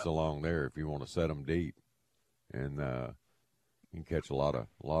those reefs along there. If you want to set them deep, and you can catch a lot of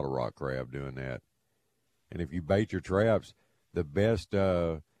rock crab doing that. And if you bait your traps, the best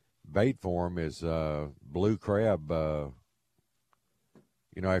bait for them is blue crab.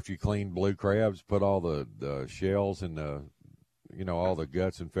 After you clean blue crabs, put all the shells and all the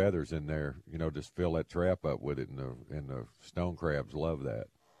guts and feathers in there. Just fill that trap up with it, and the stone crabs love that.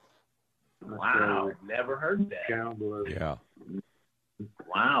 Wow, never heard that. Yeah.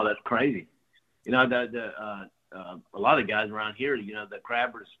 Wow, that's crazy. A lot of guys around here, the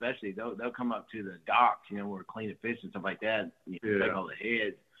crabbers especially, they'll come up to the docks, where we're cleaning fish and stuff like that, take all the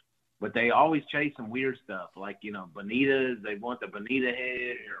heads. But they always chase some weird stuff, like, bonitas. They want the bonita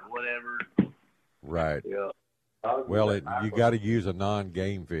head or whatever. Right. Yeah. Well, you got to use a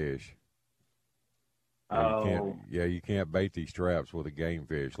non-game fish. You can't bait these traps with a game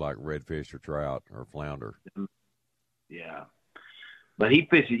fish like redfish or trout or flounder. Yeah. But he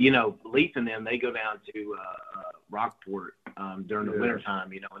fishes, Leaf and them, they go down to Rockport during the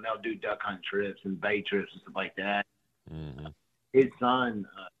wintertime, and they'll do duck hunt trips and bay trips and stuff like that. Mm-hmm. His son,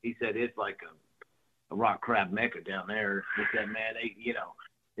 he said it's like a rock crab mecca down there. He said, man,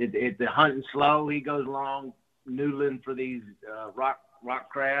 it's the hunting slow. He goes along noodling for these rock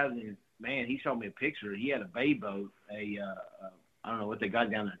crabs, and man, he showed me a picture. He had a bay boat, I don't know what they got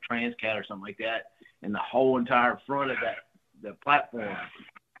down there, a Transcat or something like that, and the whole entire front of the platform.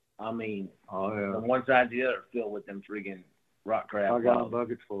 I mean, from one side to the other, filled with them friggin' rock crabs. I got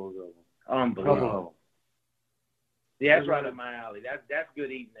buckets full of them. Unbelievable. Yeah, that's right up my alley. That's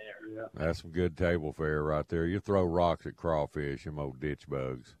good eating there. Yeah. That's some good table fare right there. You throw rocks at crawfish, them old ditch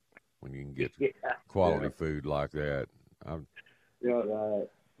bugs, when you can get quality food like that.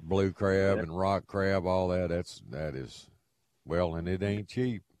 Blue crab and rock crab, all that is, well, and it ain't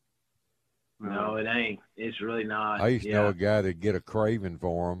cheap. No, it ain't. It's really not. I used to know a guy that'd get a craving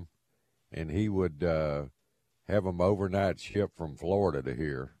for them, and he would have them overnight shipped from Florida to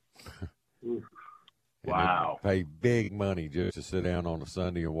here. Wow. Pay big money just to sit down on a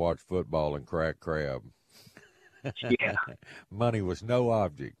Sunday and watch football and crack crab. Yeah. Money was no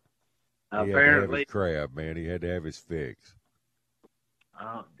object. He had to have his crab, man. He had to have his fix.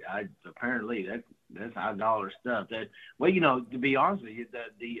 Apparently, that's $1 stuff. To be honest with you,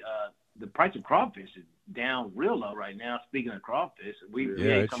 the price of crawfish is down real low right now. Speaking of crawfish,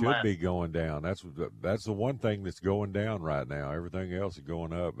 it should be going down. That's the one thing that's going down right now. Everything else is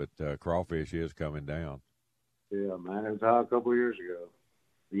going up, but crawfish is coming down. Yeah, man, it was high a couple of years ago.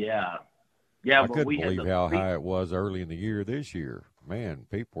 Yeah. I couldn't believe how high it was early in the year this year. Man,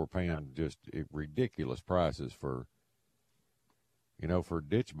 people were paying just ridiculous prices for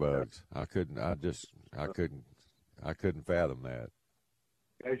ditch bugs. I couldn't fathom that.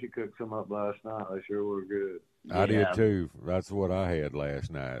 Casey cooked some up last night. They sure were good. I did too. That's what I had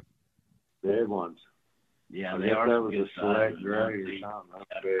last night. Big ones. Yeah, they are. That was a select grade or something.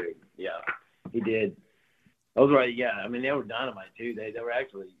 Big. Yeah, he did. Those were, I mean, they were dynamite too. They were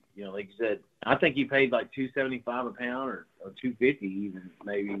actually, like you said, I think he paid like $2.75 a pound or $2.50 even,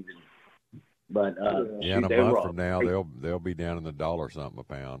 maybe even. But in a month from now, they'll be down in the $1 something a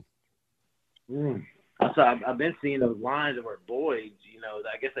pound. I've been seeing those lines over at Boyd's.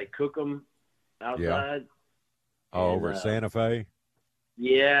 I guess they cook them outside. Yeah. Over at Santa Fe.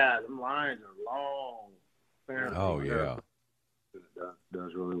 Yeah, them lines are long. Apparently. Oh yeah.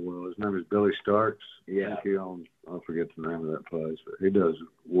 Does really well. His name is Billy Starks. Yeah. He owns, I forget the name of that place, but he does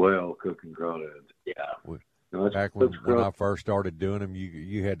well cooking crawdads. Yeah. Back when I first started doing them,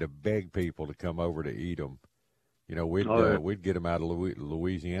 you had to beg people to come over to eat them. We'd get them out of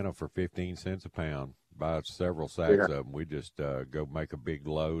Louisiana for 15 cents a pound. Buy several sacks of them. We just go make a big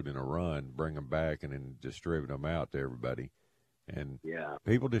load and a run, bring them back, and then distribute them out to everybody. And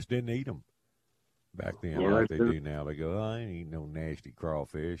people just didn't eat them back then like they do now. They go, I ain't eating no nasty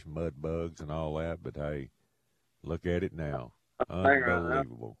crawfish, mud bugs, and all that. But hey, look at it now,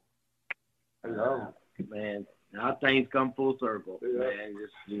 unbelievable. Hello, man. Now things come full circle, man.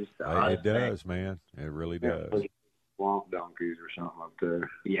 It does, man. It really does. Swamp donkeys or something up there.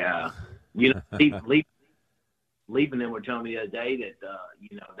 Yeah. Leaf and them were telling me the other day that,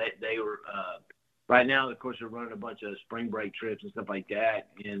 they were, right now, of course, they're running a bunch of spring break trips and stuff like that.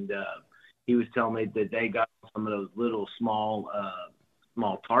 And he was telling me that they got some of those little small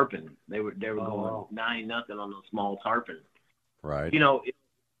tarpon. They were going 9-0 on those small tarpon. Right. It's the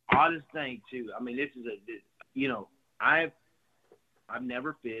oddest thing, too. I mean, this is I've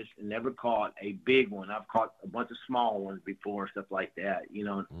never fished and never caught a big one. I've caught a bunch of small ones before, stuff like that,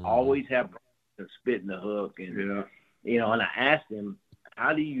 and always have spitting the hook, and you know, and I asked him,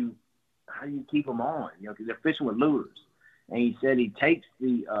 how do you keep them on? You know, because they're fishing with lures, and he said he takes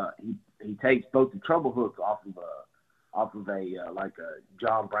the he takes both the treble hooks off of a like a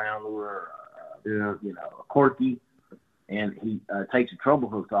John Brown lure, you know, a Corky, and he takes the treble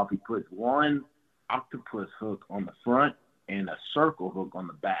hooks off. He puts one octopus hook on the front and a circle hook on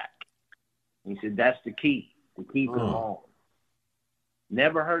the back. And he said that's the key to keep them on.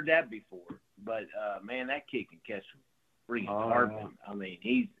 Never heard that before, but man, that kid can catch freaking tarpon. I mean,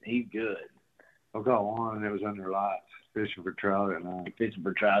 he's good. I've got one, and it was under lights, fishing for trout at night. Fishing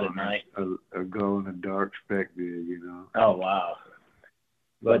for trout at night. A glow in the dark speck big, you know. Oh wow.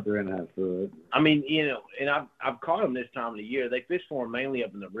 But they're in that foot. I mean, you know, and I've caught them this time of the year. They fish for them mainly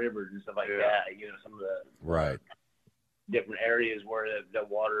up in the rivers and stuff like that. You know, some of the different areas where the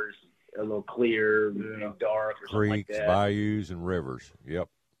water's a little clear, and dark, or something like creeks, that. bayous, and rivers. Yep.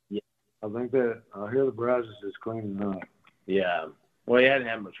 Yeah. I think that I hear the Brazos is cleaning up. Yeah. Well, it hadn't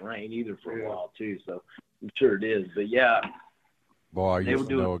had much rain either for a while too, so I'm sure it is. But yeah. Boy, I used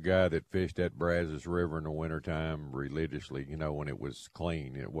to know a guy that fished at Brazos River in the wintertime religiously, you know, when it was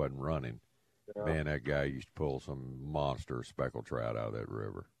clean, it wasn't running. Yeah. Man, that guy used to pull some monster speckled trout out of that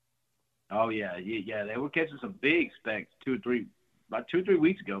river. Oh, yeah. They were catching some big specks about 2 or 3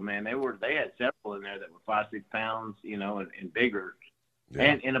 weeks ago, man. They had several in there that were 5-6 pounds, you know, and bigger.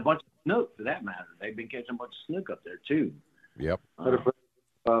 Yeah. And a bunch of snook, for that matter. They've been catching a bunch of snook up there, too. Yep. I had a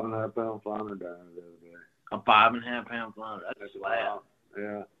 5.5 pound flounder down the other day. A 5.5 pound flounder. That's slab.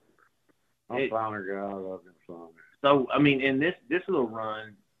 Yeah. I'm a flounder guy. I love them flounder. So, I mean, in this little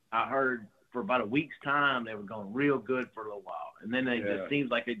run, I heard for about a week's time they were going real good for a little while. And then they just seems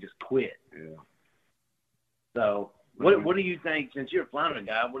like they just quit. Yeah. So, what do you think, since you're a flounder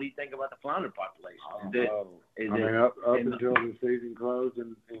guy, what do you think about the flounder population? Up until the season closed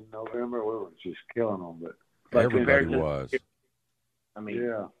in November, we were just killing them. But everybody was. I mean,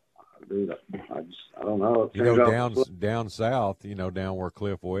 yeah. Dude, I don't know. You know, down south, you know, down where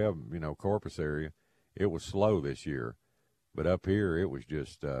Cliff Webb, you know, Corpus area, it was slow this year. But up here, it was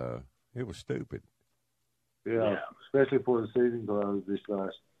just, it was stupid. Yeah, especially for the season closed this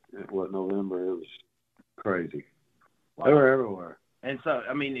last, November, it was crazy. Wow. They were everywhere. And so,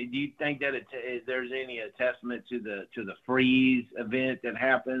 I mean, do you think that there's any testament to the freeze event that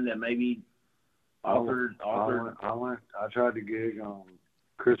happened that maybe altered? I tried to gig on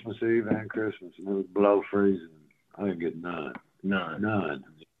Christmas Eve and Christmas, and it was below freezing. I didn't get none.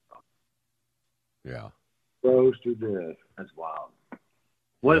 Yeah. Froze to death. That's wild.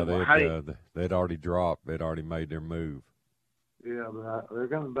 They'd already dropped. They'd already made their move. Yeah, but they're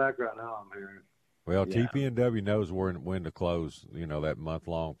coming back right now, I'm hearing. Well, TPNW knows when to close, you know, that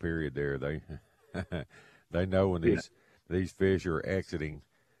month-long period there. They know when these fish are exiting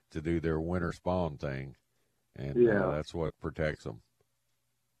to do their winter spawn thing, and that's what protects them.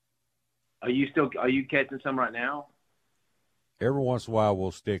 Are you catching some right now? Every once in a while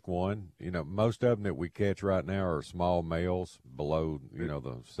we'll stick one. You know, most of them that we catch right now are small males below, you know,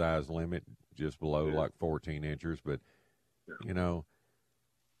 the size limit, just below like 14 inches. But, you know,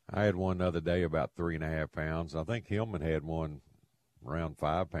 I had one the other day about 3.5 pounds. I think Hillman had one around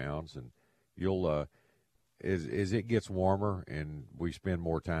 5 pounds. And you'll, as it gets warmer and we spend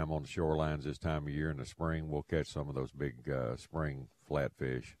more time on the shorelines this time of year in the spring, we'll catch some of those big spring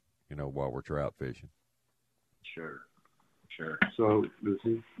flatfish, you know, while we're trout fishing. Sure. So does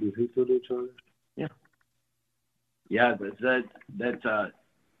he still do charters? Yeah. Yeah, if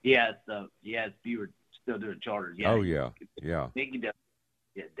you were still doing charters. Yeah. Oh yeah. Mickey does.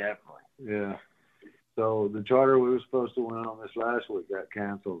 Yeah, definitely. Yeah. So the charter we were supposed to went on this last week got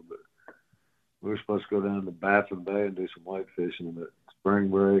canceled, but we were supposed to go down to Baffin Bay and do some white fishing, but spring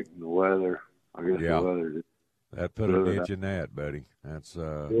break and the weather. I guess the weather. That put a ditch in that, buddy. That's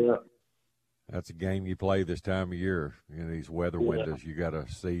That's a game you play this time of year. You know, these weather windows, you got to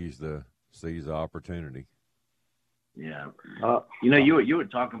seize the opportunity. Yeah. You know, you were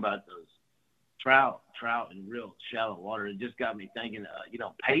talking about those trout in real shallow water. It just got me thinking, you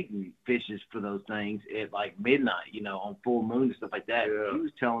know, Peyton fishes for those things at like midnight, you know, on full moon and stuff like that. Yeah. He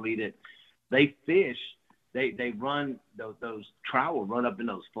was telling me that they fish, they run, those trout will run up in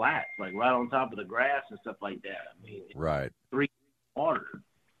those flats, like right on top of the grass and stuff like that. I mean, right. 3 water.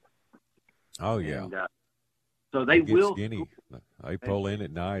 Oh, yeah. And, so they will. Skinny. They pull in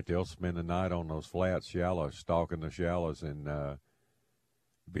at night. They'll spend the night on those flats, shallows, stalking the shallows, and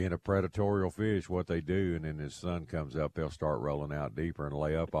being a predatorial fish, what they do, and then as the sun comes up, they'll start rolling out deeper and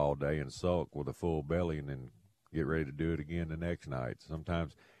lay up all day and sulk with a full belly and then get ready to do it again the next night.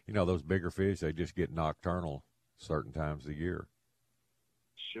 Sometimes, you know, those bigger fish, they just get nocturnal certain times of the year.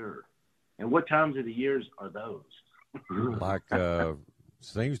 Sure. And what times of the years are those? Like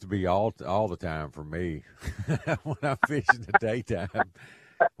seems to be all the time for me when I fish in the daytime.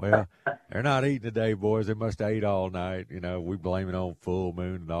 Well, they're not eating today, boys. They must have ate all night. You know, we blame it on full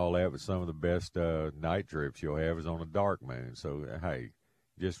moon and all that, but some of the best night trips you'll have is on a dark moon. So, hey,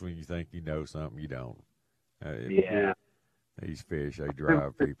 just when you think you know something, you don't. Yeah. These fish, they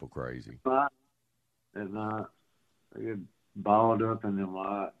drive people crazy. At night, they get balled up in them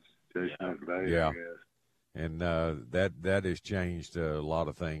lights. Yeah. I guess. And that has changed a lot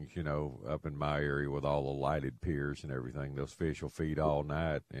of things, you know, up in my area with all the lighted piers and everything. Those fish will feed all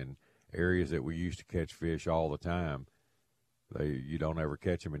night. And areas that we used to catch fish all the time, you don't ever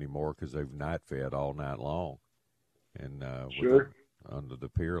catch them anymore because they've night fed all night long. And under the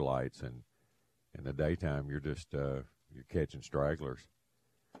pier lights, and in the daytime, you're just you're catching stragglers.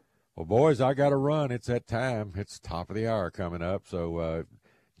 Well, boys, I got to run. It's that time. It's top of the hour coming up. So,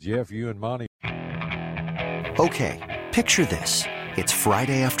 Jeff, you and Monty. Okay, picture this. It's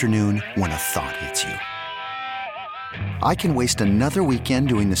Friday afternoon when a thought hits you. I can waste another weekend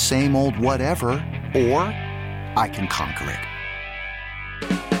doing the same old whatever, or I can conquer it.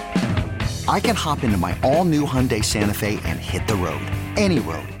 I can hop into my all-new Hyundai Santa Fe and hit the road. Any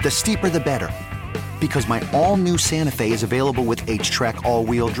road. The steeper, the better. Because my all-new Santa Fe is available with H-Track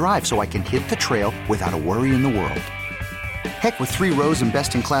all-wheel drive, so I can hit the trail without a worry in the world. Heck, with 3 rows and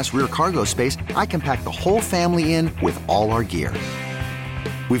best-in-class rear cargo space, I can pack the whole family in with all our gear.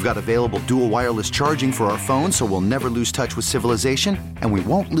 We've got available dual wireless charging for our phones, so we'll never lose touch with civilization, and we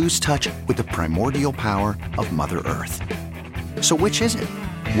won't lose touch with the primordial power of Mother Earth. So which is it?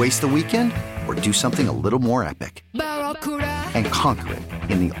 Waste the weekend or do something a little more epic? And conquer it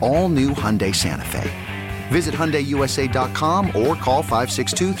in the all-new Hyundai Santa Fe. Visit HyundaiUSA.com or call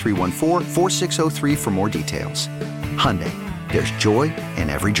 562-314-4603 for more details. Hyundai, there's joy in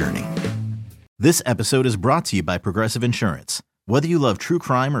every journey. This episode is brought to you by Progressive Insurance. Whether you love true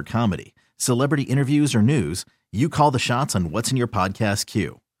crime or comedy, celebrity interviews or news, you call the shots on what's in your podcast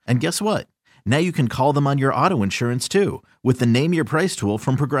queue. And guess what? Now you can call them on your auto insurance too with the Name Your Price tool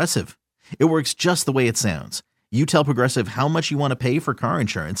from Progressive. It works just the way it sounds. You tell Progressive how much you want to pay for car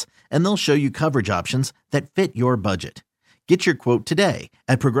insurance, and they'll show you coverage options that fit your budget. Get your quote today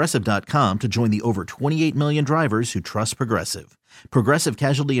at Progressive.com to join the over 28 million drivers who trust Progressive. Progressive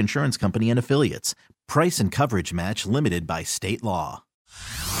Casualty Insurance Company and Affiliates. Price and coverage match limited by state law.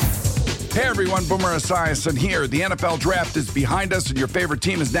 Hey everyone, Boomer Esiason here. The NFL Draft is behind us and your favorite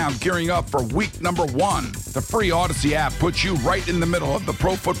team is now gearing up for week number 1. The free Odyssey app puts you right in the middle of the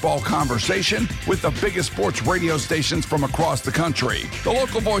pro football conversation with the biggest sports radio stations from across the country. The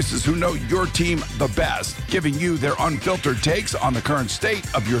local voices who know your team the best, giving you their unfiltered takes on the current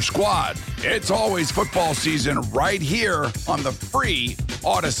state of your squad. It's always football season right here on the free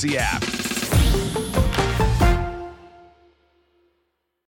Odyssey app.